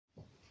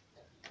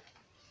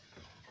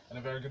And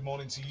a very good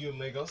morning to you,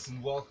 Lagos,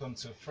 and welcome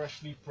to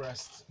Freshly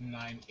Pressed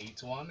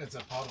 981. It's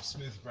a part of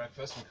Smooth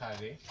Breakfast with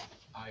Kade,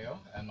 Ayo,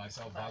 and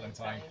myself,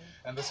 Valentine.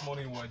 And this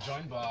morning we're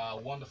joined by a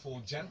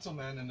wonderful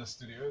gentleman in the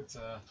studio. It's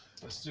a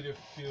studio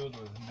filled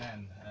with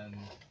men and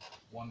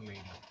one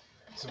lady.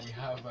 So we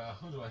have,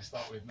 who do I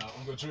start with now?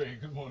 Onnoghrn,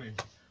 good morning.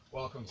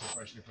 Welcome to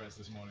Freshly Pressed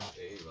this morning.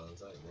 Hey,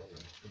 Valentine, morning.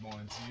 Good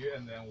morning to you.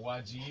 And then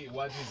Waji.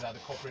 Waji is at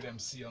the corporate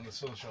MC on the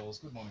socials.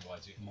 Good morning,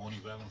 Waji. Good morning,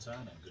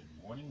 Valentine, and good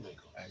morning,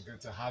 Lagos. And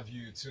good to have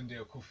you, Tunde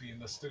Okufi, in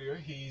the studio.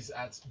 He's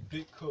at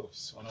Big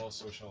Coves on all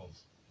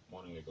socials.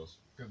 Morning, Lagos.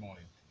 Good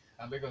morning.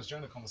 And Lagos,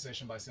 join the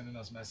conversation by sending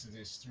us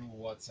messages through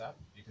WhatsApp.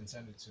 You can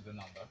send it to the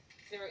number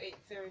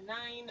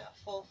 0809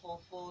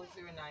 444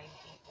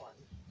 0981.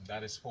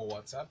 That is for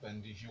WhatsApp.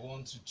 And if you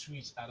want to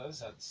tweet at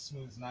us at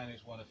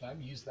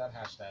Smooth981FM, use that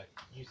hashtag.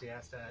 Use the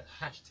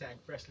hashtag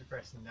Freshly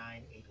Pressed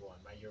 981.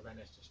 My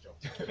Urbanus just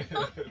dropped.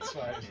 It's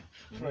fine.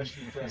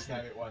 Freshly Pressed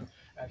 981.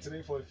 And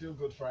today for a Feel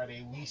Good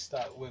Friday, we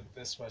start with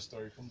this first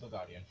story from The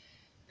Guardian.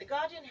 The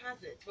Guardian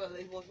has it. Well,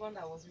 it was one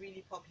that was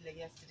really popular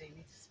yesterday.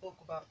 We spoke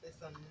about this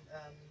on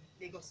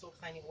Lagos Talks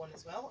 981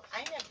 as well.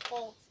 INEC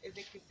halts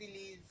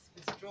Ezekwesili's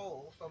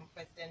withdrawal from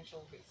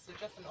presidential race. So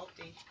just an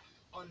update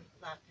on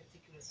that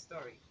particular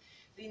story.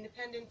 The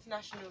Independent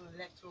National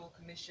Electoral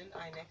Commission,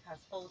 INEC, has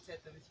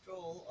halted the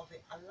withdrawal of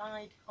the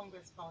Allied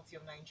Congress Party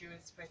of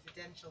Nigeria's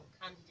presidential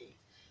candidate,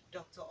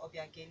 Dr.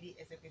 Obiageli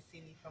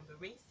Ezekwesili, from the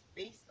race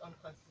based on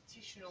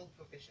constitutional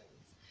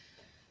provisions.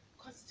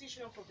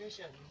 Constitutional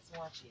provisions,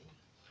 Wachi.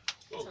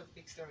 This was a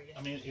big story yesterday.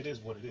 I mean, it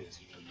is what it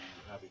is. You know, you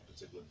have a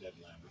particular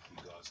deadline with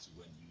regards to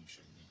when you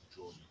should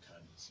withdraw your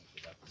candidacy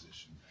for that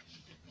position, and you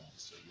did not.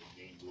 So your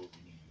name will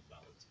remain in your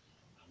ballot,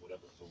 and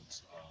whatever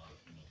votes are,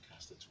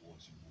 casted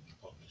towards you will be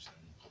published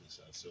and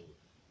publicized. So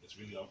it's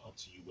really up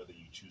to you whether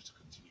you choose to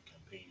continue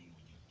campaigning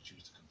or you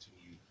choose to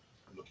continue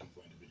looking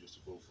for individuals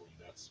to vote for you.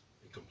 That's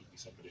a completely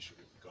separate issue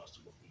with regards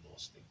to what the law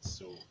states.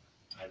 So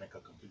INEC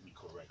are completely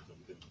correct that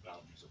within the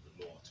boundaries of the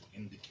law to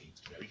indicate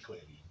very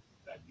clearly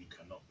that you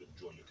cannot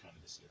withdraw your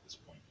candidacy at this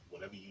point.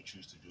 Whatever you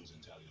choose to do is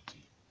entirely up to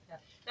you. Yeah.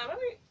 Now, when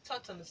we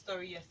talked on the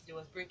story yesterday, it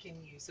was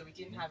breaking news, so we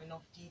didn't have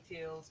enough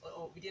details,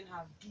 or we didn't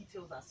have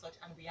details as such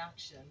and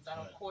reactions. And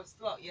of course,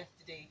 throughout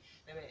yesterday,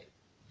 there were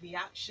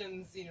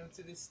reactions,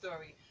 to this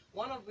story.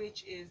 One of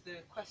which is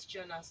the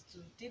question as to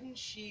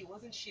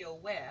wasn't she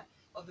aware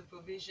of the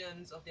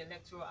provisions of the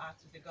Electoral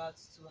Act with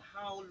regards to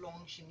how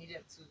long she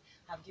needed to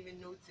have given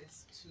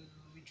notice to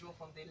withdraw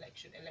from the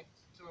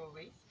electoral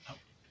race?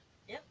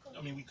 Yeah,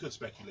 I mean, we could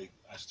speculate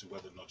as to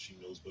whether or not she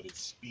knows, but it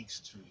speaks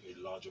to a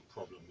larger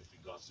problem with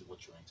regards to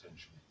what your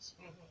intention is.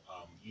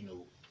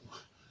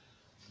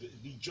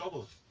 The job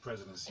of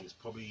presidency is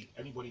probably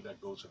anybody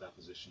that goes for that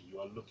position, you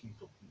are looking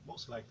for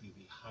most likely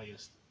the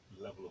highest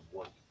level of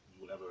work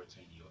you will ever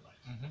attain in your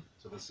life.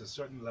 So there's a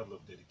certain level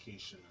of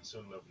dedication and a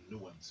certain level of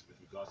nuance with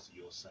regards to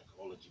your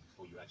psychology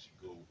before you actually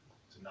go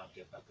to now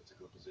get that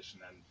particular position.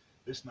 And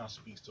this now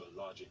speaks to a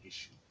larger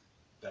issue,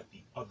 that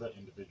the other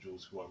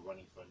individuals who are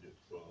running for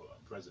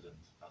president,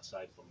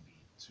 aside from the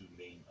two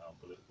main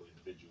political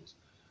individuals,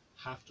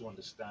 have to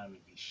understand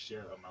the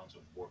sheer amount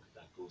of work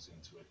that goes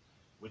into it,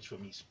 which for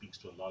me speaks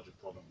to a larger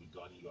problem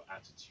regarding your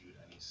attitude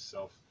and a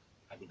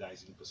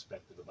self-aggrandizing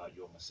perspective about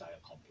your messiah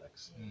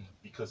complex.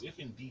 Because if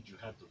indeed you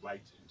have the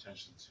right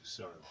intention to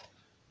serve,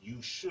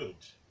 you should,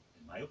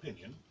 in my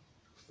opinion,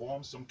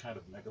 form some kind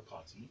of mega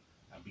party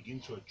and begin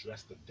to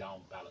address the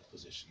down ballot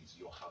positions,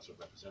 your House of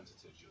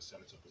Representatives, your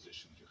Senator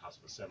positions, your House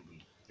of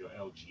Assembly, your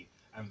LG,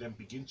 and then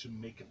begin to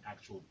make an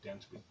actual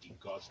dent with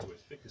regards to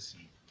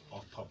efficacy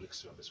of public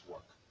service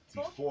work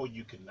before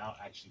you can now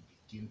actually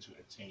begin to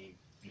attain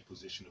the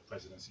position of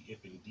presidency,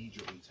 if indeed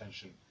your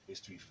intention is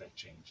to effect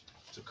change.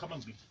 To come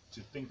and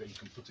to think that you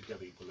can put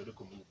together a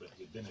political movement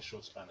within a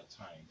short span of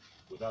time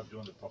without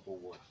doing the proper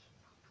work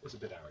is a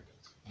bit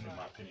arrogant, in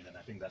my opinion, and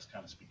I think that's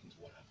kind of speaking to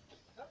what happened.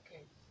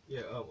 Okay.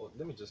 Yeah, well,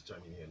 let me just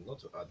chime in here, not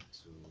to add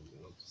to,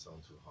 not to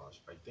sound too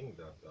harsh. I think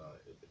that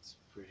it's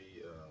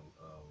pretty, I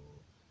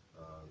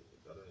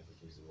don't know if I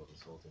can use the word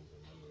insulting in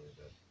memory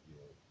that,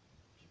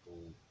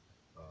 people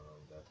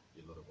that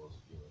a lot of us,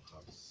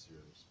 have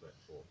serious respect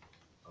for,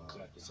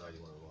 decide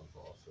you want to run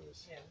for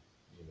office,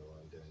 and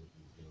then,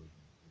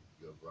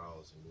 you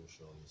arouse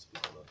emotions,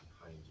 people are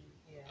behind you,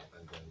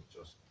 and then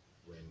just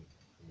when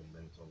the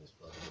momentum is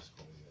probably just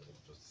coming in, they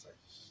just decide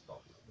to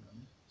stop.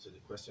 So the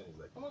question is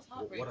like,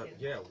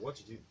 what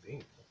did you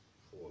think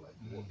for? Like,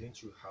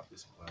 didn't you have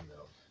this plan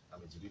out? I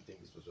mean, did you think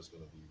this was just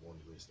going to be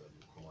one race that you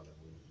come out and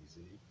win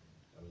easily?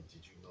 I mean,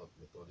 did you not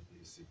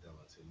methodically sit down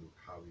and say, look,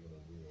 how are we going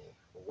to win?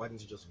 Or why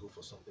didn't you just go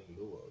for something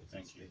lower?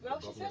 Thank you.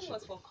 Well, she said it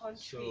was for country.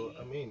 So,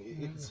 I mean,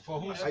 it's for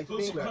who? I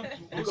think that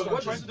because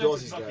what this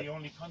does is not that the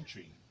only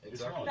country.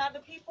 exactly. That the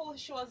people,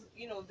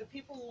 the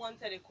people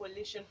wanted a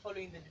coalition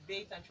following the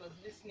debate, and she was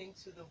listening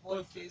to the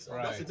voices.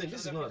 Right. That's the thing.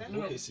 This is not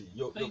advocacy.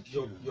 Thank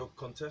you. You're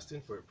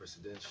contesting for a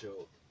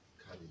presidential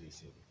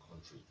candidacy in the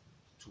country.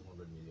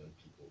 200 million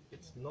people.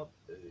 It's not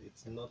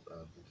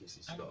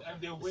advocacy stuff. And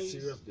there are It's ways.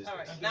 serious business. All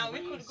right. And Now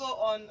there we are could ways- go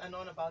on and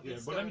on about Yeah,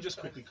 this. but let me story just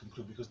first. quickly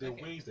conclude, because there are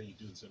Okay. ways that you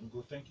do this. And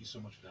go, thank you so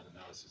much for that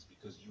analysis,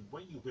 because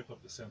when you whip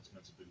up the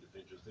sentiments of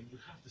individuals, then you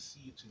have to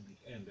see it to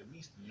the end, at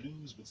least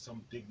lose with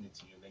some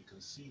dignity, and then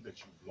concede that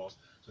you've lost,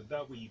 so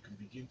that way you can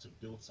begin to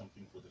build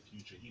something for the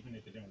future, even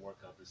if it didn't work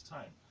out this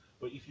time.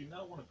 But if you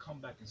now want to come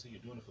back and say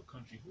you're doing it for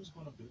country, who's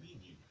going to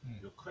believe you?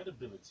 Your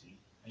credibility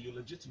and your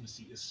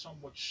legitimacy is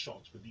somewhat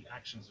shot with the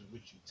actions in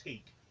which you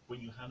take when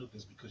you handle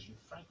this, because you,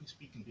 frankly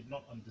speaking, did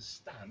not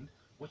understand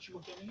what you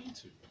were getting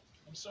into.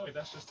 I'm sorry,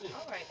 that's just it.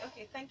 All right.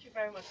 Okay. Thank you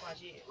very much,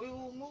 Maji. We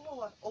will move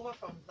over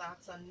from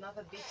that to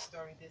another big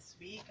story this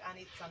week, and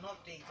it's an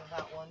update on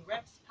that one.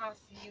 Reps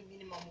passed new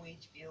minimum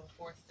wage bill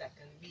for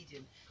second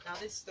reading. Now,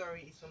 this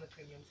story is from the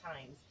Premium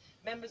Times.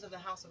 Members of the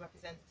House of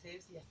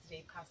Representatives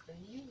yesterday passed a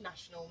new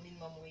national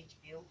minimum wage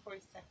bill for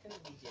a second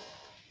reading.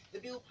 The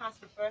bill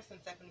passed the first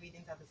and second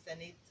readings at the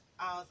Senate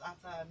hours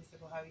after Mr.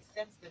 Buhari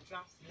sent the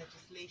draft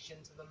legislation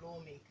to the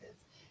lawmakers.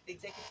 The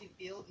executive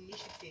bill,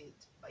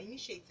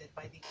 initiated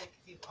by the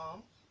executive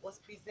arm, was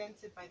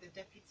presented by the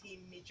Deputy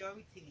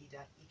Majority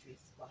Leader,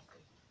 Idris Wase.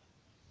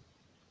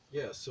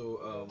 Yeah,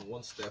 so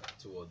one step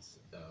towards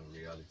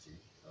reality.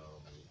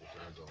 The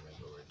federal government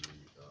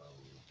already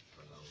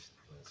announced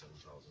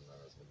 27,000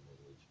 naira as minimum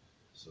wage.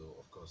 So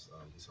of course,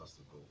 this has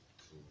to go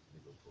through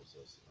legal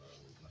process.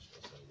 National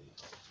Assembly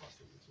has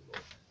passed it into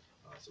law.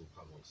 So we've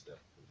had one step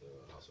with the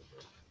House of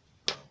Rep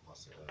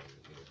passing,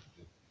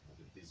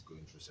 this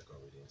going through second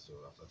reading.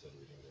 So after third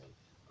reading, then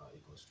it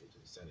goes straight to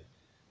the Senate.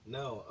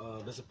 Now,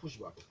 there's a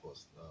pushback, of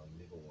course.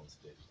 Labour wants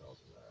 30,000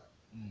 naira,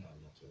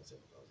 not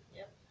 27,000.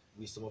 Yep.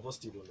 Some of us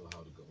still don't know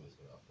how the government is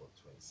going to afford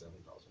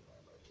 27,000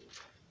 naira, by the way.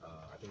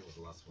 I think it was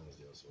last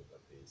Wednesday or so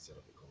that they set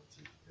up a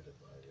committee headed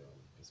by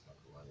Ms.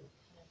 Makulani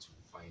to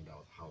find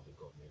out how the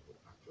government would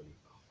actually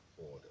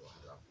afford, or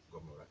how the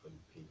government would actually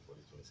pay for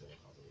the 27,000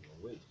 minimum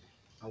wage.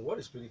 And what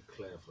is pretty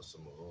clear for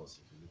some of us,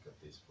 if you look at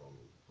this from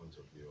the point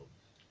of view of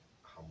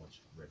how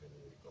much revenue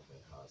the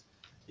government has,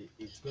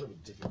 it's going to be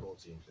difficult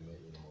to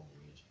implement minimum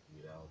wage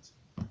without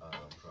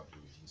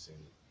probably reducing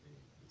the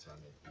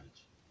retirement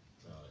age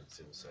in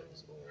civil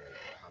service, or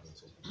having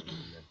some people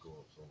let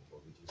go of some,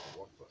 or reduce the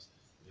workforce,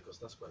 because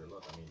that's quite a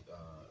lot. I mean,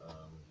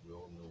 we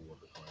all know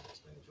what the current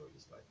expenditure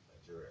is like in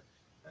Nigeria,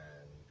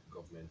 and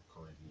government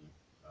currently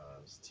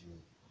still,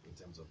 in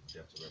terms of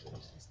debt to revenue,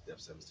 it's debt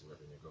service to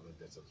revenue,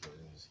 government debt service to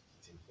revenue is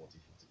hitting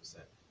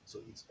 40–50%.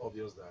 So it's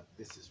obvious that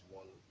this is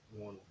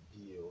one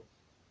bill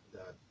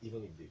that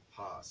even if they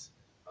pass,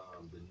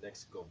 the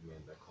next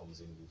government that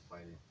comes in will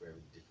find it very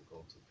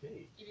difficult to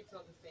pay. If it's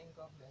not the same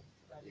government.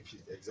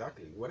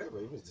 Exactly, whatever,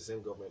 if it's the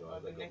same government or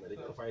Or other the government, next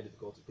they're going to find it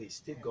difficult to pay.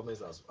 State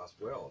governments as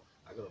well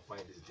are going to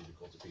find this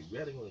difficult to pay.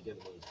 Where are they going to get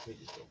the money to pay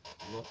this from?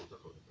 Not to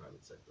talk of the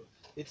private sector.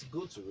 It's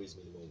good to raise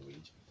minimum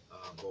wage,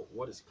 but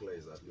what is clear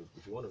is that, look,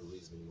 if you want to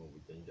raise minimum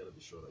wage, then you got to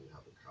be sure that you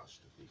have the cash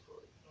to pay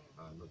for it,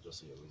 not just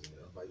so you're raising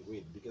it. And by the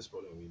way, the biggest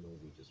problem with minimum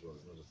wage as well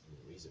is not just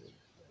raising it.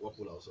 What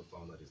people also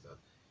found out is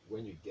that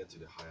when you get to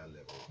the higher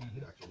level,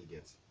 it actually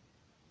gets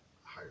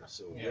higher.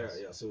 So Yes.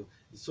 yeah. So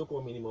the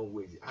so-called minimum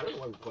wage, I don't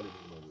know why we call it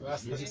minimum wage.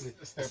 That's Basically,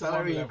 the step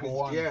salary one, level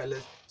increase. one. Yeah.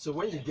 So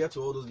when you get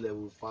to all those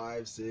level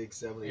 5, 6,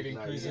 7, 8,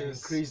 9, it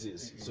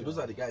increases. So those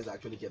are the guys that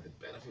actually get the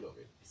benefit of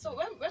it. So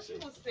when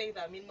people say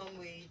that minimum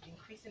wage,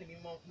 increasing the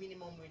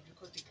minimum wage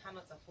because they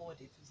cannot afford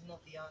it is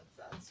not the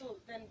answer, so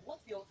then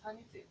what's the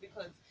alternative?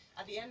 Because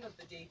at the end of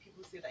the day,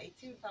 people say that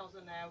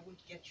 18,000 naira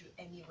won't get you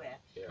anywhere,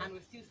 and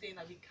we're still saying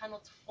that we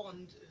cannot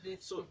fund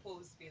this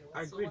proposed bill.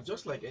 I agree.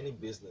 Just like any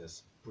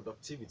business,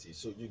 productivity.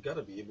 So you got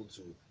to be able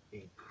to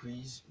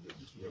increase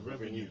your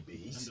revenue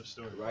base,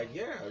 right?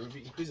 Yeah,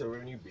 increase the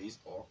revenue base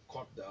or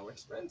cut down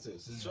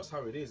expenses. It's just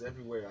how it is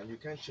everywhere, and you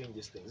can't change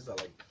these things. These are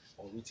like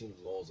unwritten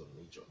laws of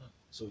nature.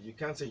 So you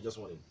can't say you just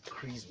want to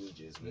increase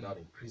wages without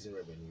increasing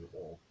revenue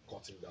or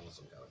cutting down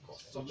some kind of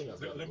cost. Something has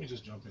got to Let me go.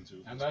 just jump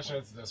into And that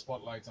sheds the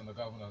spotlight on the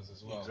governors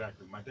as well.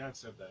 Exactly. My dad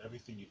said that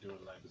everything you do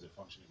in life is a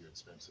function of your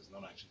expenses,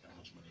 not actually how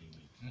much money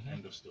you make.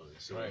 End of story.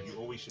 So you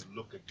always should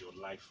look at your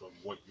life from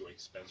what your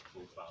expense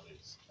profile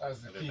is. That's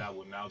the And key. then that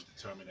will now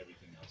determine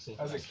everything else.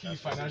 That's a key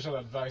financial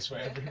advice for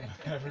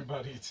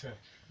everybody to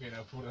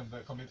put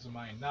and commit to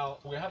mind. Now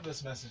we have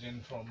this message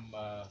in from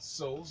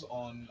Souls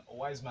on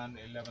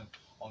Wiseman11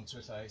 on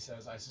Twitter. He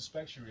says, "I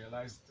suspect she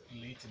realized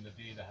late in the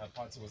day that her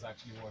party was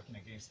actually working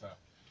against her.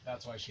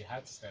 That's why she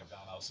had to step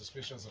down. I was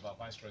suspicious of our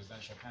vice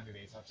presidential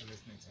candidate after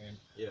listening to him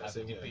at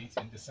the debate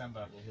in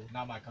December.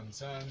 Now my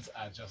concerns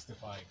are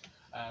justified."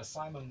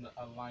 Simon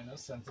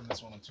Linus sent in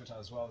this one on Twitter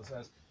as well. It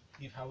says,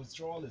 "If her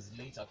withdrawal is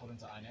late according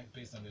to INEC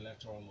based on the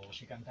electoral law,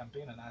 she can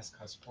campaign and ask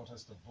her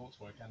supporters to vote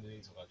for a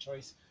candidate of her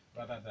choice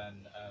rather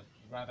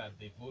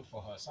they vote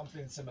for her.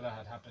 Something similar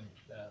had happened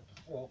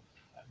before,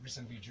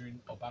 recently during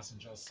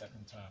Obasanjo's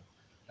second term."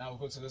 Now we'll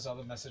go to this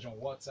other message on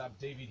WhatsApp.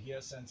 David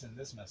here sent in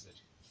this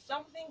message.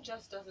 something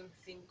just doesn't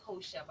seem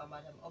kosher about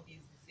Madam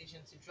Obi's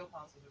decision to drop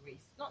out of the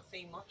race. Not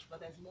saying much, but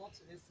there's more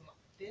to this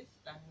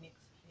than meets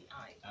the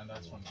eye. And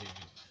that's from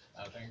David.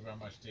 Thank you very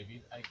much,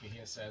 David. Ike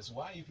here says,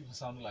 why are you people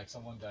sounding like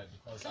someone died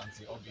because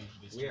Auntie Obi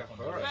is We are from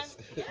the hurt. race?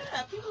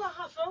 Yeah, people are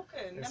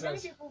heartbroken. There are many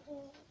says- people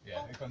who.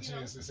 Yeah, it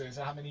continues. It says,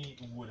 how many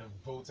would have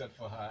voted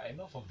for her?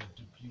 Enough of the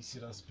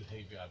duplicitous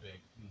behavior, I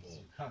beg. Please,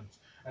 you can't.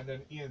 And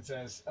then Ian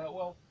says,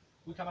 well,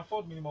 we can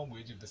afford minimum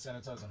wage if the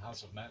senators and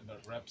House of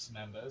Reps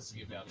members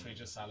give their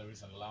outrageous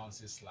salaries and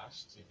allowances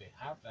slashed. If they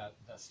have that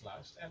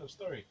slashed, end of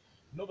story.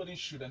 Nobody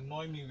should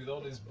annoy me with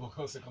all this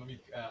bogus economic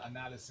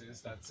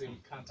analysis that say we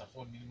can't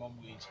afford minimum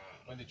wage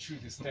when the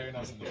truth is staring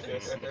us in the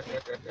face.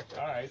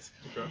 All right,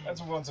 let's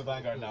move on to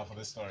Vanguard now for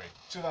this story.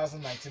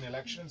 2019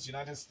 elections,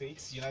 United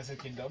States, United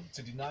Kingdom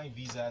to deny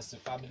visas to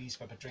families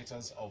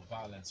perpetrators of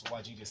violence.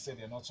 YG, they say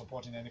they're not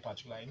supporting any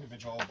particular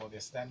individual, but they're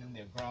standing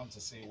their ground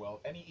to say,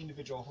 well, any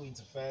individual who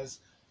interferes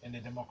in the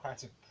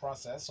democratic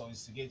process or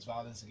instigates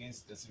violence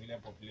against the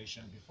civilian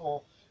population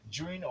before,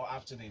 during, or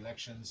after the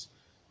elections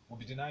will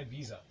be denied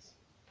visas.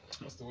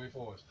 What's the way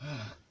forward?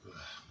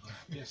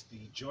 Yes, the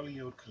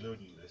jolly old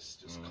colonialists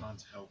just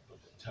can't help but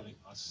telling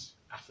us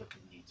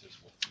African leaders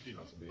what to do.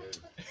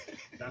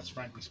 That's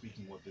frankly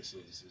speaking what this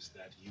is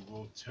that you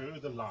will toe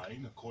the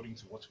line according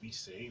to what we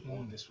say,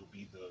 or this will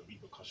be the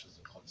repercussions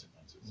and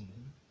consequences.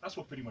 That's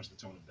what pretty much the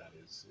tone of that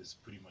is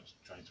pretty much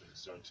trying to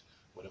exert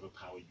whatever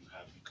power you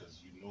have, because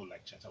you know,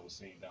 like Cheta was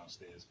saying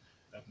downstairs,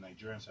 that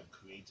Nigerians have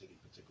created a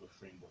particular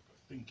framework of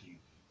thinking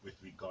with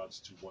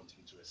regards to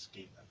wanting to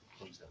escape at the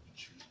points that we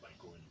choose by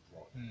going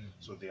abroad.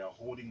 So they are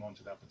holding on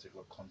to that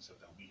particular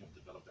concept that we have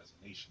developed as a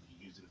nation and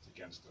using it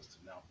against us to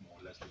now more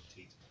or less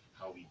dictate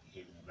how we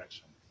behave in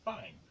election.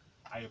 Fine.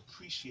 I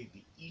appreciate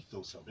the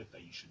ethos of it,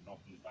 that you should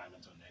not be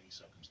violent under any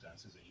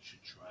circumstances, and you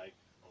should try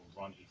or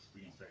run a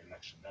free and fair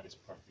election. That is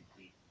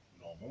perfectly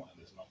normal, and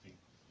there's nothing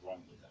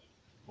wrong with that.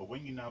 But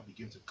when you now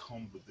begin to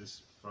come with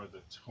this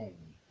further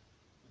tone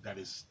that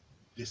is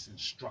this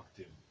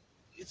instructive,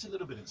 it's a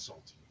little bit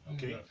insulting.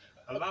 Okay,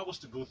 allow us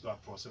to go through our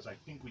process. I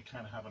think we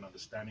kind of have an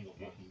understanding of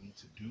what we need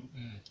to do.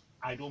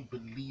 I don't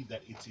believe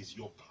that it is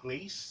your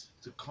place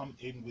to come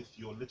in with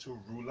your little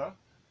ruler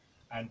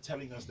and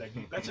telling us that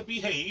you better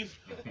behave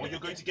or you're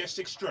going to get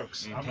 6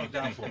 strokes. I'm not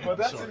down for it. But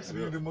that seems to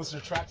be the most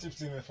attractive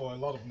thing for a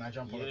lot of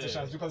Nigerian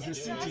politicians, because they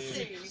seem to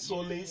seek Exactly.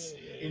 solace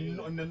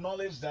in the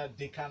knowledge that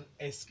they can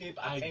escape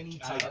at any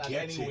time, at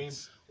get any whim.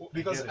 it.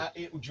 Because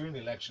during the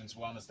elections,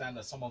 we understand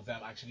that some of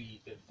them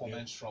actually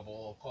foment trouble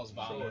or cause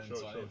violence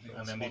or anything.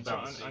 And then they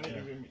sponsor- And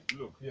even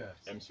look, Yeah.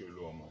 MC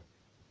Oluomo.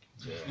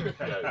 Yeah,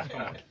 guys,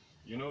 come on.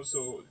 You know,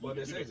 so But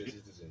they you- say it- it's a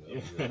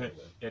it- citizen.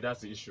 yeah, that's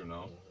the issue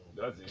now.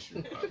 That's the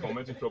issue.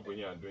 Fomenting trouble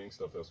here and doing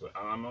stuff elsewhere.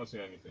 And I'm not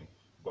saying anything.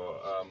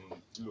 But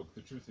look,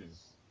 the truth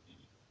is,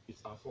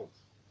 it's our fault.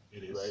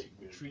 It is. Right?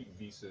 We Yeah. treat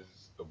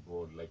visas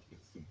abroad like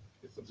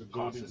it's a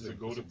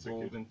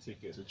golden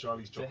ticket to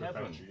Charlie's to Chocolate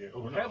heaven. Factory. Yeah.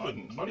 Oh, no,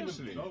 heaven, not even-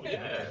 honestly. no,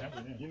 Yeah.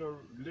 heaven, yeah. You know,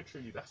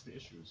 literally, that's the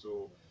issue.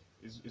 So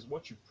it's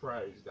what you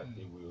prize that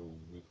they will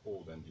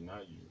withhold and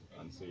deny you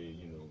and say,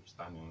 you know,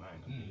 stand in line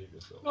and behave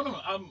yourself.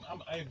 No,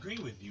 I agree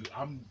with you.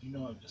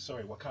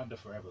 Sorry, Wakanda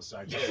forever. So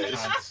I Yeah,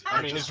 just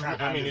I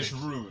mean, it's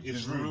rude.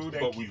 It's rude, but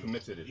thank we you.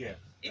 permitted it. Yeah,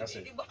 that's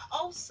it. But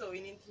also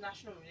in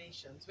international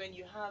relations, when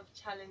you have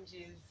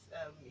challenges,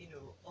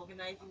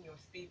 organizing your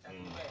state as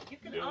well, you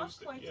can They ask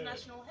will for say- yeah.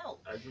 international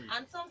help. I agree.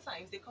 And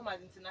sometimes they come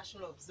as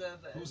international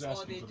observers. Who's or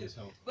asking they for do. this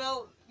help?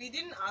 Well, we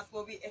didn't ask,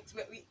 but we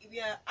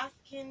are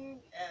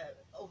asking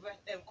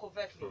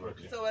covertly.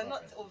 Covertly. So we're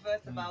not Okay.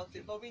 overt about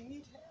it, but we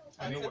need help.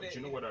 Do you know what? So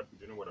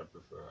Do you know what I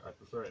prefer? I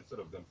prefer, instead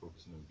of them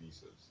focusing on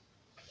visas,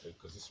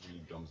 because this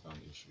really dumbs down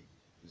the issue.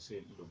 You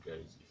say, look,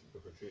 guys, if you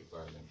perpetrate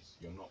violence,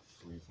 you're not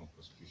free from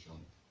prosecution.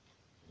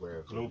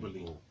 Where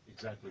Globally,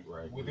 exactly.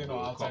 right? Within we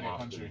will or outside come your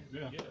after country. you.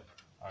 Yeah. Yeah.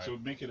 Alright. So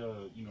make it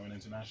an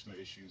international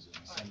issues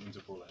and send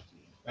Interpol after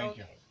you. Thank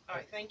you. All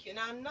right, thank you.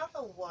 Now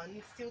another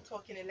one, still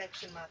talking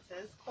election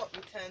matters. Court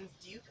returns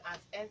Duke as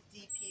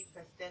SDP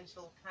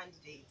presidential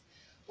candidate.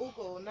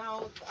 Ogo,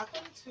 now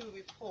according to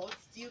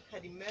reports, Duke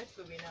had emerged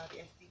the winner of the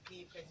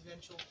SDP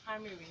presidential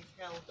primaries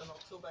held on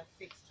October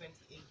 6,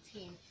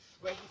 2018,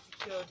 where he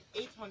secured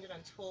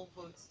 812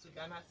 votes to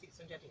Ghana's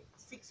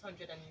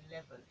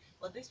 611.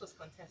 But this was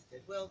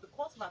contested. Well, the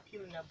Court of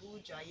Appeal in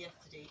Abuja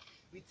yesterday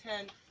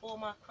returned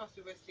former Cross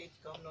River State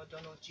Governor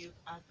Donald Duke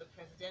as the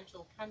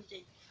presidential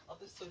candidate of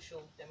the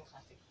Social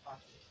Democratic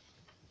Party.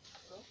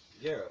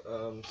 Yeah,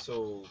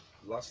 so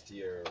last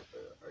year,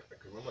 I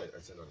can remember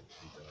I said on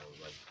Twitter, and I was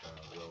like,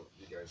 well,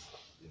 you guys,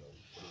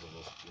 for those of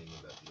us claiming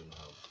that you don't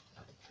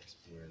have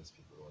experienced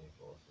people running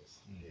for office,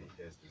 hey,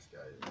 here's this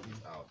guy,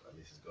 he's out, at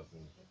least he's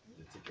gotten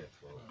the ticket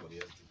for the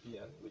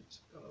SDP, and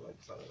which kind of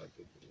like sounded like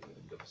a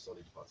bit of a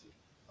solid party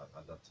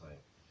at that time.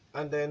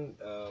 And then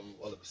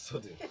all of a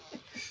sudden,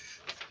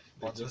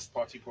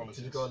 Party politics.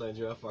 typical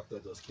Nigerian factor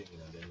just came in,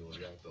 and then he was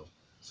yanked off.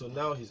 So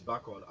now he's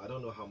back on. I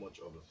don't know how much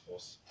of a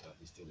force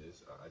he still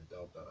is. I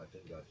doubt that. I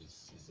think that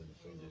he's in the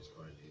fringes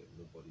currently.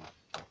 Nobody,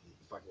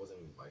 in fact,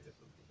 wasn't invited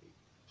for the debate.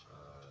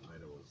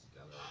 neither was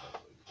Ghana.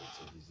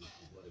 So he's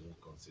not even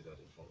considered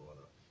a front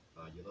runner.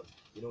 You're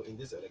not, in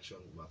this election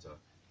matter,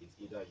 it's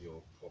either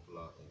you're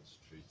popular on the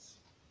streets,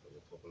 or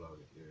you're popular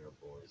with area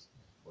boys,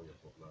 or you're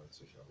popular on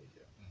social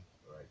media,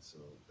 right? So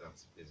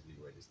that's basically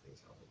where these things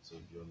happen. So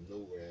if you're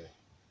nowhere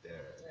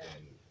there,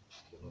 then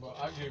But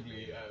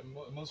arguably,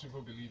 most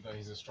people believe that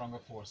he's a stronger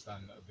force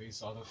than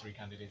these other three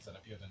candidates that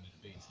appeared in the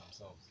debates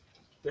themselves.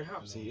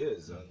 perhaps he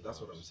is, and that's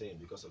what I'm saying,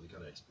 because of the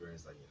kind of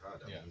experience that he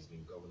had. I mean, Yeah. he's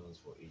been governor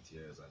for 8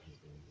 years, and he's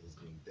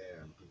been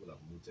there, and people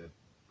have mooted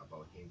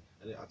about him.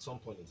 And then at some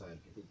point in time,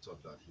 people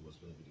thought that he was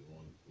going to be the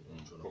one,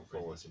 thrown up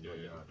presidency,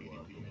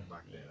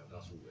 back then, and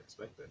that's what we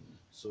expected.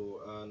 So,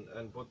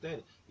 but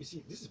then you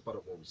see, this is part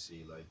of what we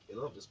see. Like a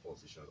lot of these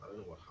politicians, I don't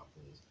know what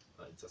happens.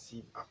 It's as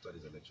if after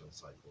this election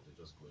cycle, they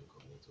just go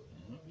incognito.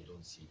 You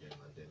don't see them,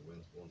 and then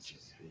once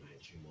it's maybe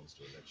 2 months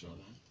to election,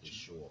 they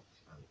show up,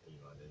 and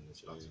and then they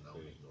start to now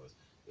make noise.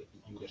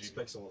 You would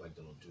expect someone like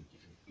Donald Duke,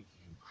 if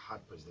you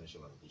had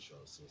presidential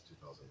ambitions since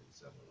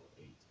 2007 or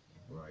 8,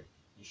 right?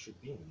 You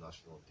should be in the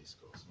national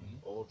discourse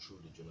all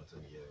through the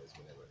Jonathan years.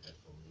 Whenever I heard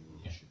from you,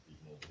 you should be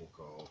more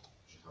vocal.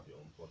 You should have your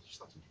own thoughts. You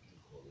start to build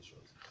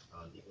coalitions,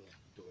 and even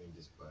during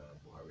this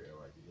Buhari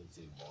era, I didn't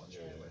say much.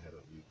 Ahead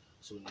of you.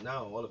 So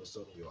now all of a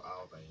sudden you're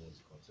out and you want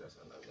to contest,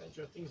 and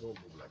Nigeria things don't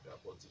move like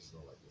that. Politics is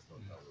not like this, not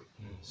that way.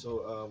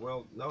 So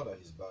well, now that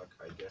he's back,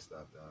 I guess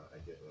that I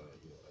get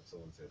like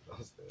someone said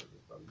downstairs,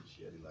 they probably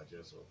share the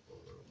largest of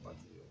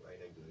party or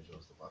INEC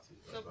donations to party.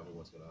 That's probably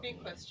what's gonna happen. Big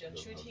question: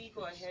 should he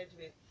go ahead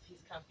with his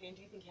campaign?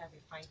 Do you think he has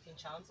a fighting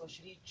chance, or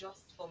should he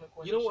just form a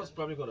coalition? You know what's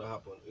probably going to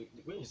happen?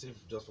 When you say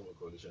just from a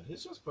coalition,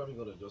 he's just probably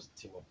going to just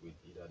team up with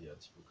either the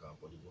Atiku camp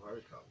or the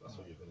Buhari camp. That's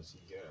what you're going to see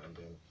here, and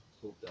then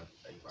hope that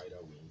if either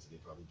wins, they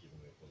probably give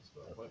him a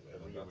political appointment,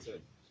 and that's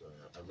it. So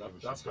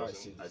that's how I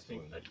see this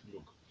going.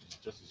 Look, it's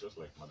just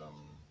like Madam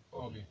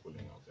Obi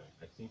pulling out there.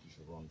 I think you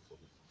should run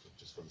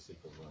just for the sake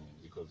of running,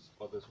 because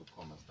others will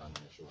come and stand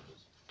on your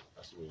shoulders.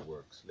 That's the way it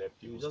works. Let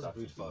people just start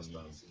breathe to fast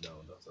believe. and sit down.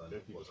 That's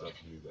Let people start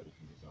to believe that it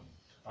can be done.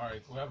 All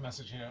right, we have a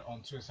message here on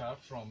Twitter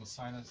from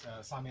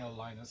Samuel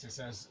Linus. It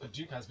says,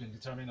 Duke has been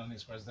determined on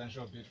his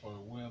presidential bid for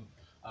a whim.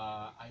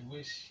 I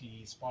wish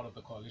he's part of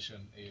the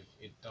coalition if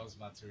it does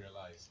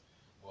materialize.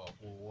 Well,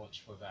 we'll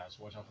watch for that.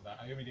 Watch out for that.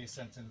 Ayomide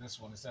sent in this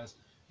one. It says,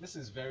 this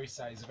is very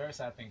sad. It's a very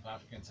sad thing for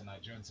Africans and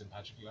Nigerians in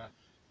particular.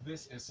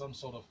 This is some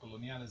sort of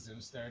colonialism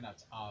staring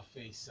at our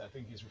face. I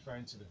think he's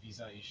referring to the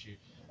visa issue.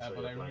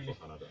 But I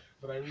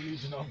really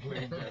do not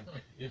blame them.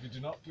 If you do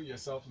not put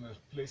yourself in a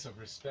place of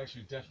respect,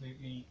 you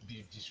definitely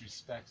be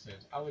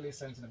disrespected. Awele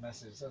sent in a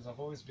message. It says, I've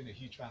always been a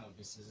huge fan of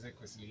Mrs.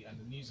 Ezekwesili, and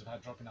the news of her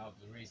dropping out of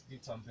the race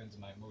did something to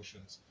my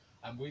emotions.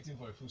 I'm waiting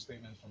for a full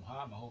statement from her.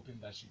 I'm hoping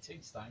that she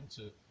takes time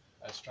to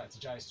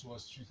strategize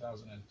towards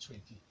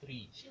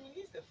 2023. She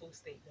released the full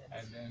statement.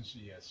 And then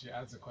she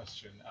adds a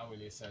question.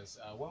 Awele says,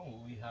 when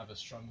will we have a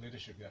strong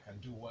leadership that can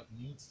do what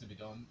needs to be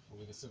done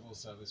with the civil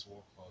service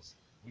workforce?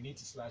 We need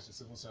to slash the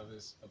civil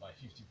service by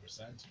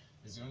 50%.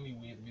 It's the only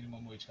way the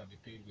minimum wage can be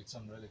paid with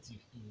some relative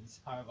ease.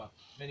 However,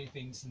 many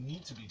things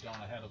need to be done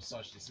ahead of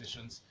such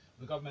decisions.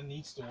 The government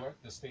needs to work,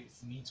 the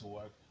states need to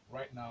work.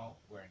 Right now,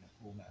 we're in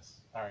a full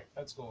mess. All right,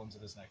 let's go on to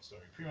this next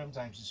story. Premium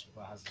Times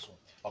newspaper has this one,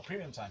 or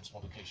Premium Times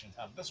publications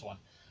have this one.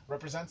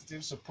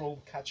 Representatives to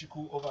probe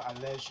Kachikwu over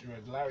alleged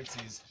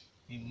irregularities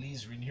in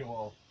lease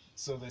renewal.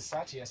 So they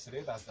sat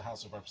yesterday, that's the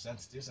House of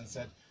Representatives, and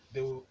said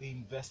they will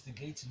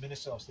investigate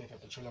Minister of State for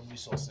Petroleum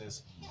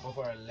Resources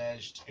over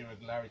alleged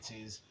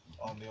irregularities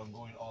on the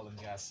ongoing oil and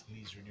gas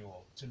lease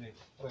renewal. Tunde,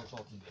 what are your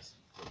thoughts on this?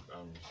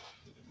 Look,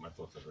 my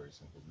thoughts are very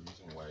simple. The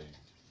reason why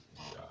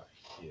we are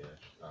here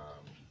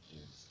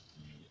is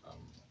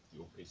the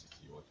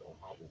opacity or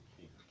how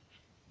opaque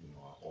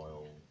our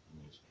oil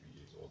ministry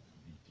is, or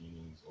the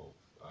dealings of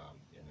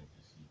the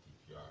NNPC,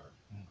 DPR,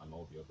 and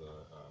all the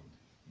other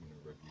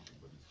regulatory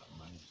bodies that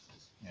manage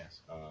this.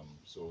 Yes.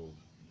 So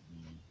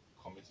the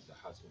committee that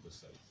has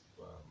oversight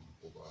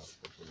over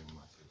petroleum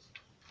matters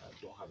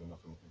don't have enough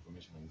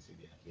information, and they say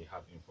they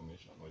have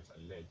information, or it's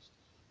alleged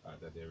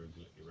that there are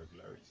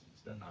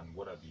irregularities. And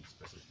what are the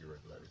specific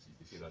irregularities?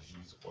 They say that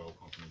these oil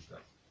companies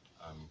that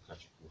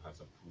Kachikwu has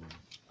approved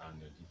and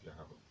the DPR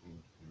have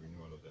approved the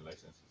renewal of the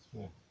licenses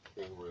for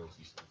all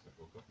royalties to the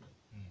federal government.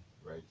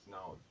 Right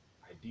now,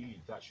 ideally,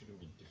 that shouldn't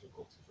be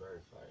difficult to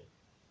verify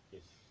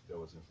if there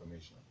was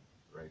information,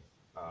 right?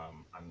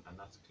 And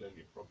that's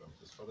clearly a problem,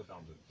 because further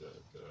down the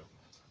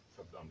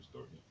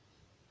story,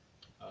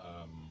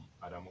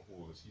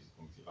 Ohu oversees the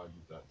committee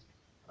argued that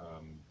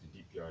the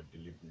DPR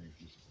deliberately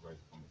refused to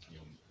provide the committee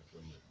on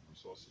petroleum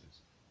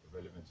resources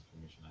relevant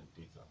information and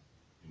data,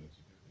 to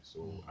do this.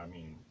 So I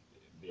mean,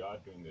 they are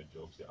doing their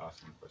jobs, they're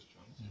asking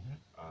questions,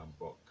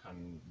 but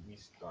can we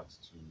start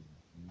to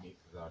make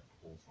that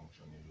whole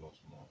function a lot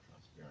more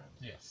transparent?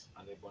 Yes.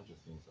 And there are a bunch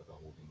of things that are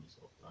holding this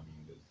up. I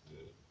mean, there's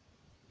the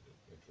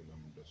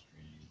petroleum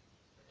industry,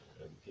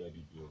 the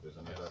PIB bill.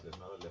 There's another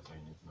letter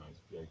in it now.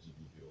 It's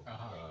PIGB bill.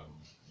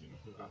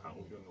 And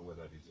we don't know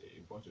whether it's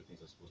a bunch of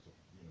things are supposed to,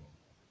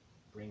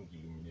 bring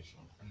illumination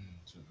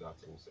to that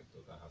whole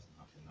sector that hasn't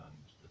happened, and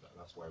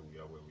that's why we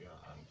are where we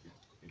are. And it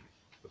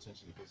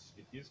potentially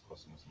it is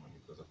costing us money,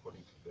 because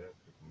according to their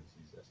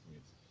committee's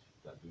estimates,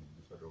 that the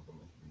federal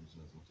government will be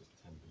losing as much as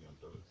 $10 billion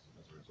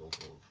as a result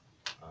of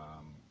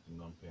the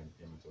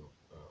non-payment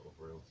of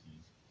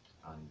royalties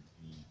and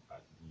the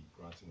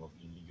granting of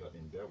illegal,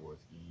 in their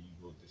words,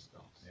 illegal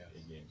discounts. Yes.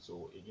 Again,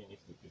 so again,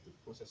 if the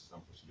processes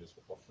and procedures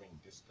for offering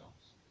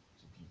discounts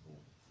to people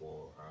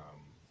for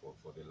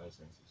their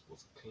licenses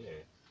was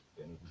clear,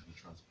 then it would be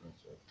transparent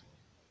to everyone.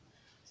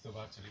 Still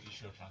back to the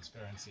issue of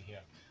transparency here.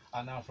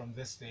 And now from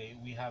Thisday,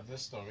 we have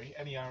this story.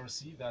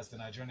 NERC, that's the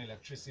Nigerian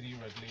Electricity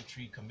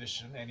Regulatory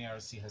Commission,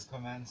 NERC has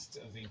commenced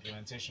the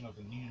implementation of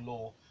a new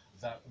law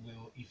that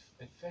will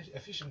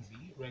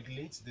efficiently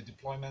regulate the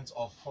deployment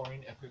of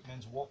foreign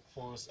equipment,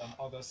 workforce, and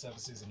other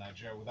services in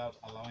Nigeria without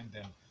allowing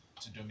them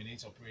to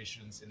dominate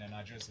operations in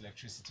Nigeria's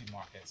electricity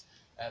market.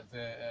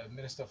 The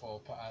Minister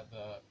for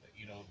the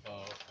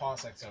power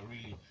sector,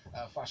 really,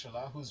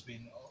 Fashola, who's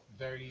been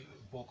very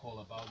vocal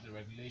about the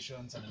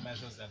regulations and the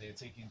measures that they're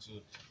taking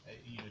to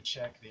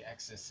check the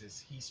excesses.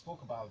 He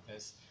spoke about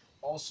this.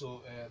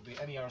 Also, the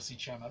NERC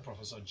chairman,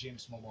 Professor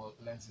James Momo,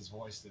 lends his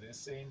voice to this,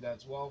 saying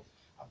that, well,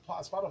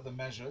 as part of the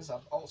measures,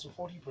 also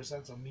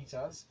 40% of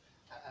meters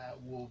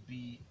will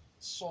be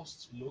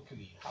sourced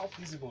locally. How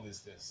feasible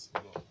is this?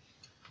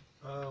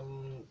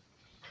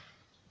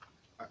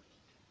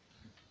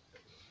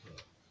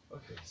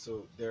 Okay,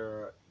 so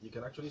you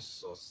can actually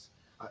source.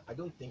 I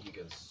don't think you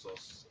can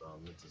source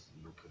meters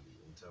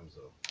locally in terms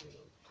of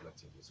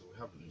collecting it. So we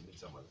have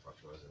meter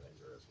manufacturers in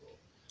Nigeria as well.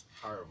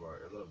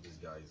 However, a lot of these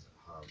guys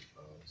have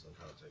some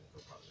kind of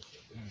technical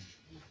partnership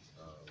with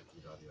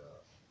either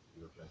their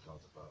European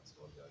counterparts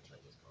or their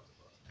Chinese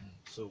counterparts.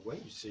 So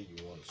when you say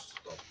you want to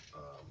stop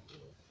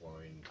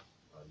foreign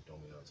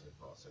dominance in the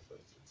power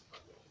sector,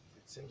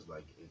 it seems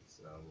like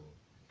it's a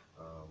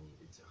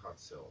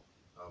hard sell.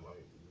 I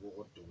mean,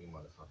 what do we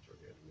manufacture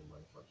here? Do we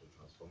manufacture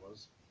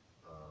transformers?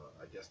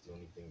 I guess the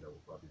only thing that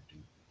we'll probably do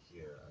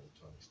here, and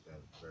to an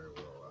extent very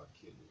well, are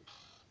Kalu,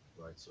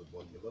 right? So,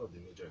 but a lot of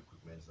the major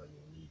equipment that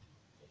you need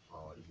for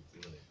power,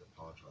 even if the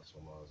power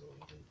transformers or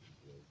even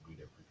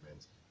grid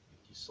equipment,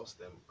 you source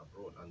them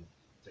abroad. And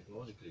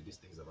technologically,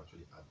 these things have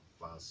actually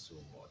advanced so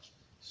much.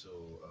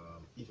 So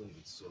even if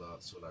it's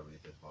solar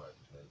related power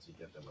equipment, you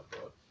get them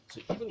abroad. So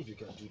even if you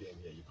can do them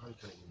here, you probably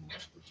can't even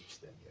mass produce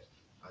them here.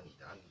 And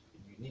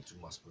you need to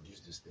mass produce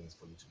these things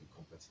for you to be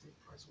competitive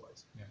price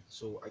wise. Yeah.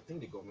 So I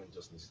think the government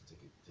just needs to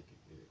take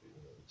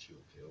a chill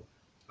pill,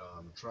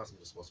 try as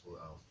much as possible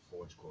and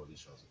forge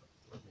coalitions.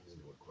 I'm using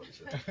the word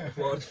coalition.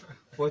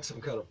 forge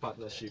some kind of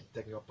partnership,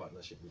 technical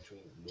partnership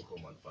between local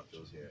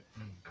manufacturers here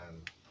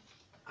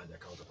and their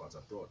counterparts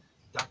abroad.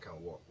 That can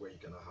work, where you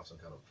cannot have some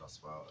kind of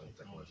transfer and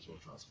technological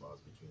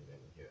transfers between them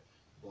and here.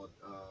 But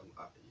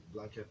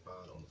blanket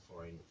ban on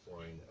foreign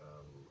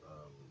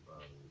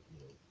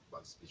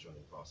participation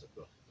in the power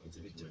sector, it's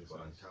a bit difficult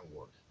and can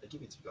work. I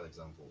give you a typical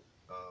example.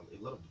 A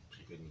lot of the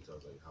prepaid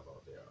meters that you have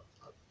out there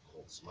are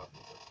called smart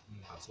meters.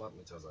 And smart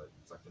meters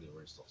it's actually a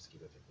very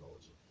sophisticated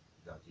technology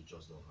that you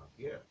just don't have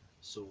here.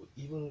 So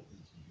even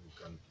if you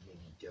can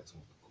maybe get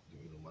some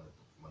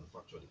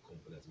manufacture the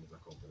components, meter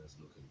components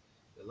locally,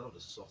 a lot of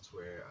the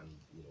software and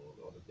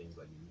all the things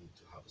that you need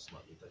to have a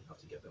smart meter, you have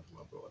to get them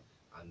from abroad,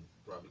 and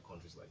probably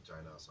countries like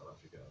China, South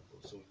Africa, and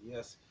so. So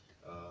yes,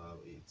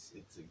 it's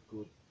a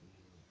good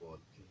move, but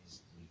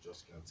please, you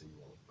just can't say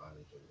you want to ban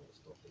it or you want to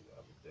stop it. You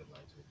have a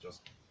deadline to it.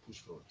 Just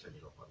push for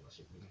technical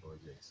partnership which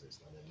already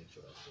exists, and then make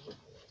sure that it's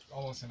working well.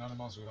 Almost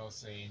synonymous with us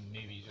saying,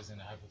 maybe just in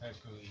a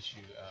hypothetical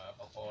issue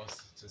of us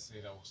to say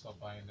that we'll stop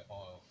buying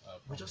oil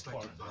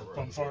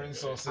from foreign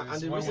sources, and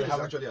the when reason we is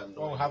actually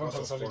haven't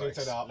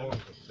consolidated our own.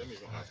 Let me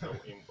even ask,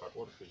 at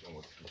what occasion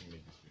was he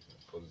make this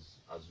statement? Because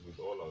as with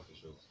all our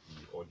officials,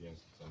 the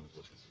audience determines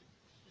what they say.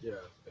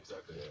 Yeah,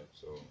 exactly. Yeah,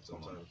 so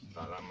Sometimes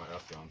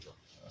that's the answer.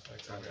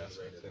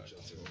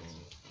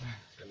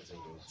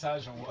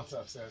 Taj on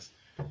WhatsApp says,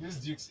 this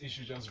Duke's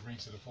issue just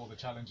brings to the fore the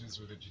challenges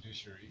with the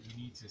judiciary.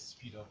 We need to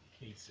speed up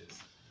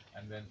cases.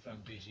 And then from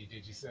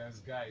Deji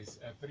says, guys,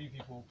 3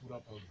 people put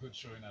up a good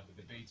showing at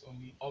the debate.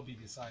 Only Obi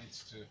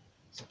decides to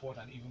support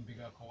an even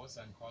bigger cause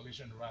and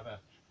coalition rather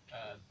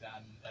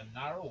than a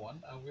narrow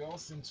one. And we all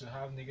seem to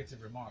have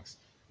negative remarks.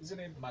 Isn't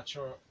it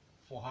mature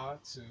for her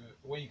to,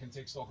 when you can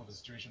take stock of the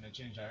situation and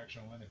change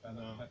direction when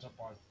a better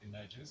path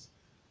emerges?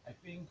 I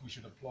think we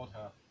should applaud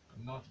her,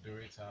 not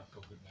berate her,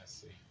 for goodness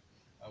sake.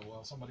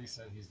 Well, somebody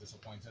said he's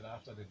disappointed.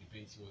 After the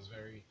debate, he was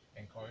very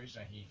encouraged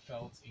and he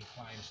felt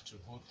inclined to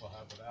vote for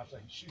her, but after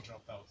she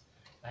dropped out,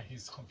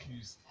 he's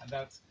confused. And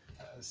that's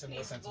a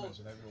similar sentiment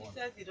with everyone. He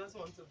says he doesn't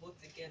want to vote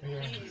again.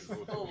 Yeah. Please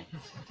vote.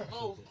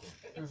 Vote.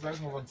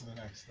 Let's move on to the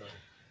next story.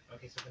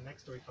 Okay, so the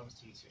next story comes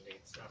to you today.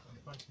 It's from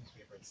the Punch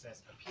newspaper. It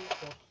says, Appeal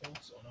Court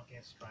holds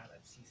Onnoghrn's trial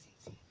at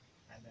CCT.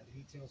 And the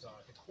details are,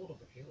 the Court of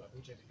Appeal,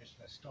 Abuja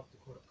Division, has stopped the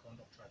Code of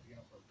Conduct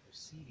Tribunal from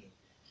proceeding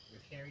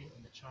with hearing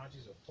on the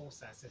charges of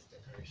false assets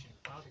declaration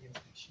filed against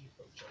the Chief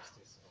of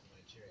Justice of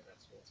Nigeria,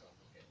 that's Walter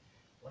Onnoghrn.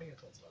 What are your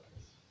thoughts about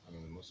this? I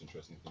mean, the most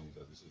interesting thing is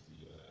that this is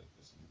the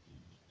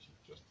Chief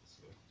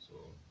Justice here.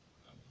 So,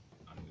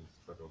 and the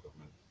federal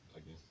government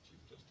against the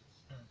Chief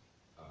Justice.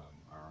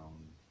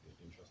 Around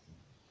interesting.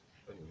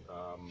 Anyway,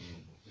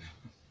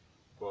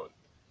 but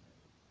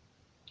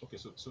okay,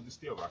 so the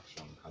stay of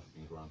action has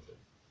been granted.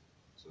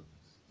 So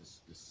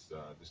this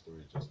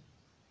story just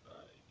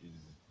is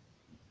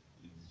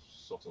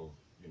sort of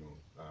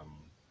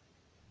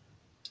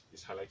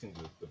is highlighting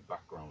the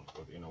background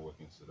or the inner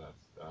workings to that.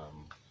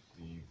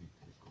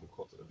 The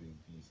court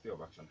the stay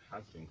of action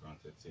has been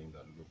granted, saying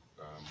that look,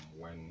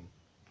 when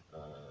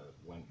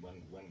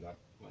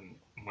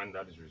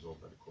that is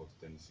resolved by the court,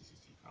 then the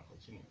CCT can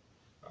continue.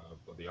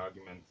 But the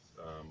argument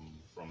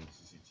from the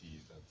CCT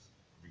is that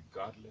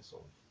regardless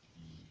of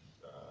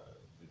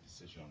the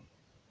decision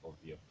of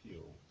the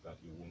appeal, that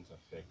it won't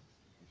affect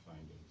the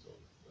findings of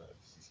the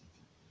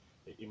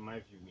CCT. In my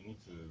view, we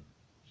need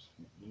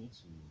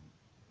to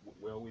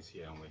we're always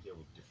here, and we're here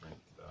with different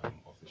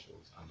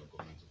officials and the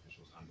government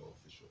officials and the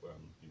official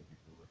people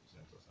who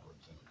represent us and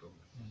represent the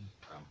government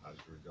as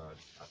regards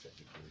asset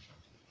declaration.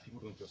 People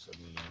don't just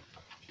suddenly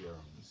appear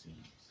on the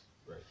scenes,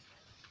 right?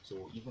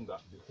 So even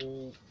that the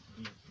whole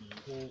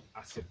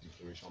asset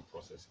declaration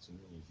process to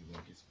me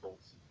is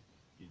faulty.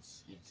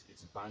 It's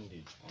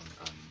bandage on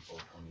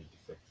a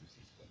defective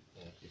system.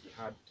 If we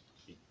had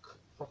a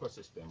proper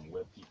system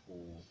where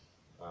people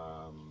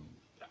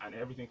and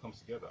everything comes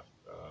together.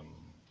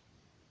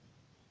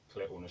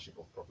 Clear ownership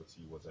of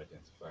property was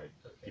identified.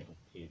 People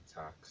paid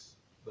tax.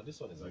 But this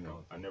one is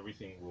account. And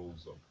everything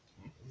rolls up.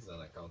 This is an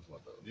account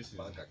matter. This is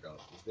bank account.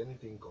 Is there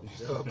anything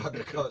confusing about bank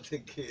account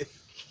again?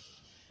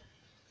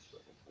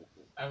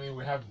 I mean,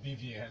 we have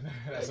BVN.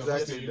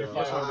 Exactly. You don't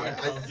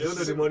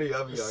know the money you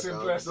have in your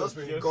account.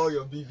 Just call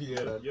your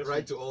BVN and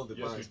write to all the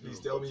banks. Please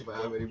tell me if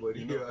I have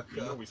anybody in your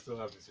account. We still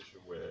have this issue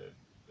where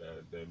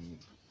the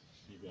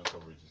BVN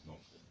coverage is not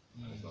full.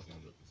 It's not 100%.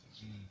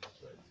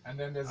 Right. And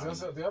then there's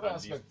also the other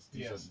aspect.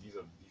 These yes.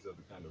 are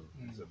the kind of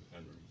reasons.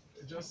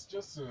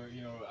 Just to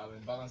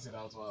balance it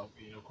out, or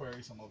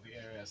query some of the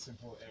areas,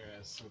 simple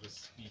areas, so to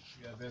speak.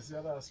 There's the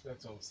other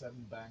aspect of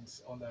certain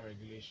banks under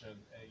regulation,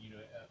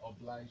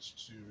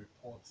 obliged to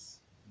report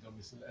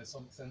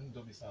certain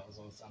domiciles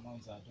or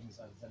amounts are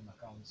domiciled certain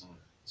accounts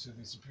to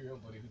the superior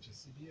body, which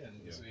is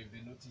CBN. Yeah. So if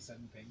they notice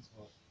certain things,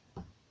 but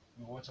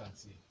we watch and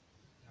see.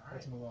 All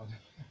Let's right. move on.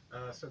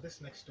 So this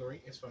next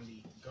story is from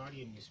the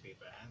Guardian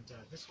newspaper, and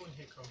this one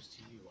here comes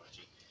to you,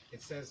 Waji.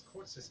 It says,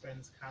 court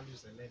suspends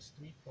Kalu's alleged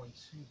 3.2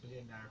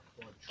 billion naira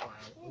fraud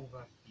trial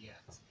over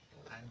fiat.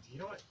 And you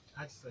know what?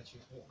 I just let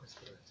you walk us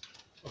through it.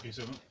 Okay,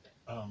 so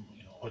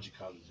Oji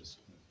Kalu is just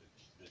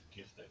the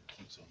gift that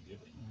keeps on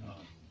giving.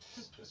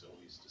 Just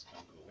always just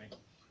can't go away.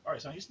 All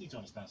right, so I just need to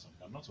understand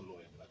something. I'm not a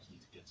lawyer, but I just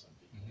need to get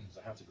something because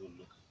I have to go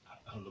look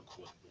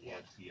what the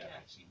word fiat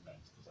actually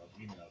meant, because I was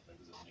reading it out, like,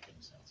 this doesn't make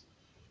any sense.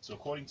 So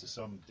according to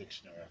some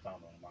dictionary I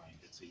found online,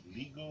 it's a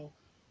legal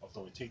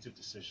authoritative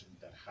decision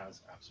that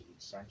has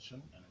absolute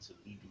sanction, and it's a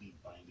legally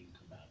binding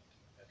command.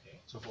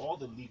 Okay. So for all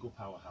the legal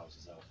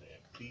powerhouses out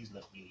there, please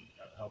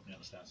help me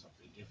understand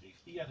something. If a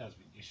fiat has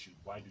been issued,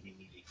 why do we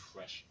need a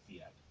fresh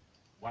fiat?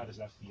 Why does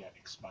that fiat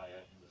expire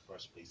in the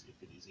first place if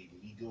it is a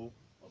legal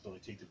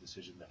authoritative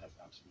decision that has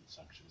absolute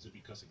sanction? Is it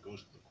because it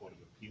goes to the Court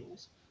of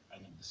Appeals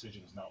and the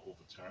decision is now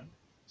overturned?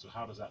 So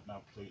how does that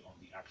now play on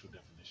the actual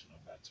definition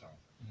of that term?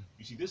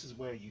 You see, this is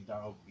where you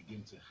now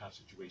begin to have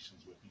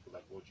situations where people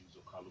like Oju's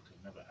or Kalu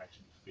can never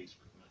actually face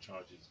criminal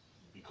charges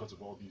because of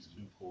all these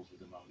loopholes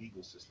within our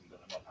legal system that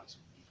are not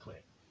absolutely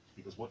clear.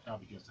 Because what now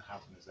begins to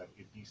happen is that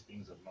if these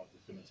things are not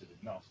definitive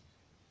enough,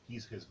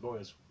 his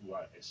lawyers, who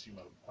I assume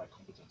are quite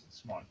competent and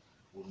smart,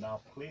 will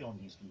now play on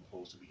these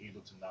loopholes to be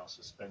able to now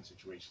suspend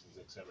situations,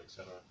 etc.,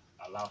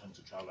 allow him to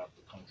travel out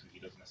the country.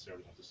 He doesn't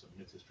necessarily have to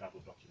submit his travel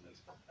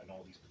documents and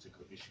all these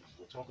particular issues.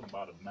 We're talking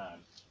about a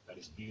man that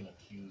is being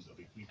accused of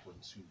a 3.2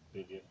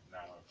 billion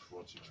naira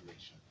fraud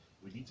situation.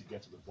 We need to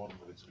get to the bottom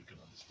of it so we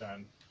can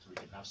understand, so we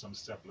can have some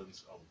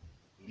semblance of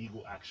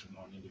legal action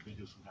on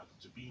individuals who happen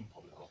to be in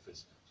public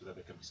office, so that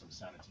there can be some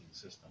sanity in the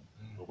system.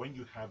 But when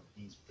you have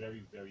these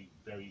very, very,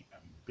 very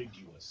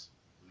ambiguous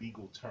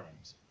legal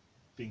terms,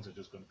 things are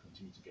just going to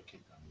continue to get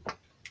kicked down the road.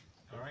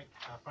 All right,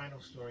 our final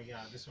story,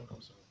 this one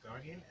comes from The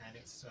Guardian, and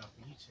it's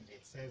for you today.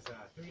 It says,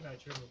 3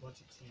 Nigerian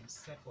robotic teams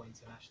set for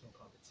international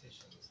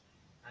competitions.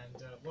 And,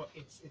 well,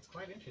 it's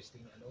quite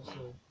interesting and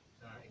also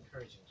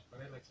encouraging,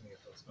 but I'd like to know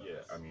your thoughts about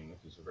this. I mean,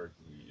 okay, so very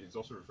quickly, it's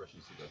also refreshing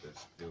to see that there's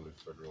still a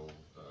federal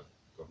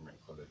government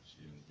college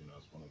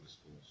as one of the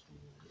schools who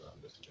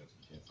the students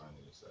became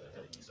finalists.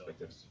 I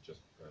expected to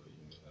just private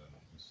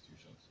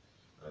institutions.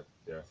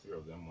 There are 3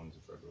 of them, one's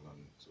a federal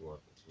and two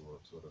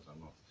others are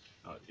not.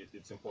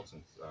 It's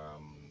important.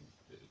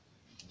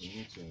 We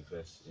need to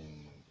invest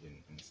in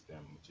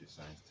STEM, which is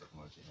science,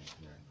 technology,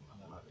 engineering, and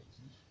mathematics,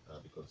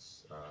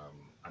 because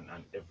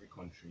and every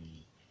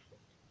country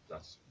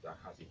that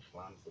has a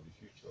plan for the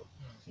future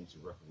seems to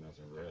recognize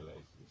and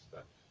realize this,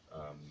 that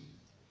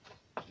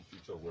the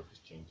future of work is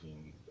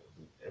changing.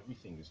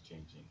 Everything is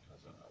changing,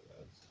 as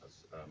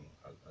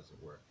it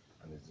were.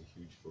 and there's a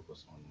huge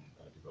focus on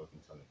developing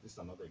talent. This is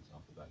another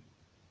example that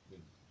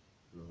with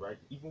the right,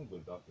 even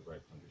without the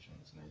right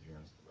conditions,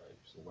 Nigerians thrive.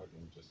 So why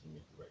don't we just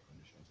make the right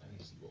conditions and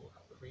see what will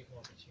happen? Create more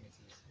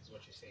opportunities is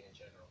what you're saying in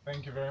general.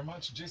 Thank you very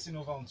much. Jason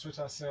Nova on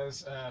Twitter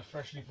says,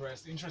 freshly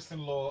pressed, interesting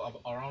law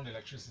around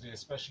electricity,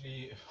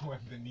 especially when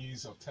the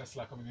news of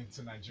Tesla coming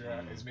into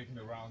Nigeria is making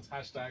the rounds.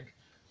 Hashtag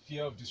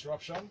fear of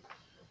disruption.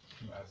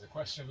 As a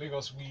question,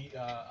 Lagos, we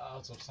are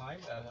out of time.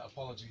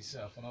 Apologies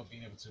for not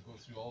being able to go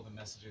through all the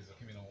messages that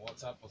came in on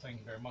WhatsApp, but thank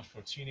you very much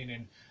for tuning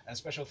in. And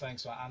special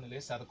thanks to our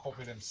analysts. At the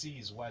corporate MC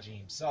is Waji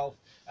himself,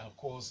 and of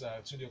course,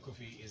 Tunde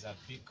Kofi is at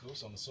Big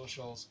Coos on the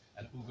socials,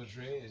 and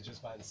Onnoghrn is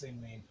just by the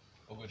same name,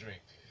 Onnoghrn.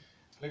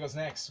 Lagos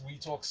next, we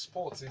talk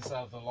sports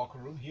inside the locker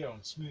room here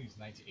on Smooth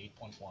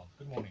 98.1.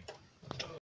 Good morning.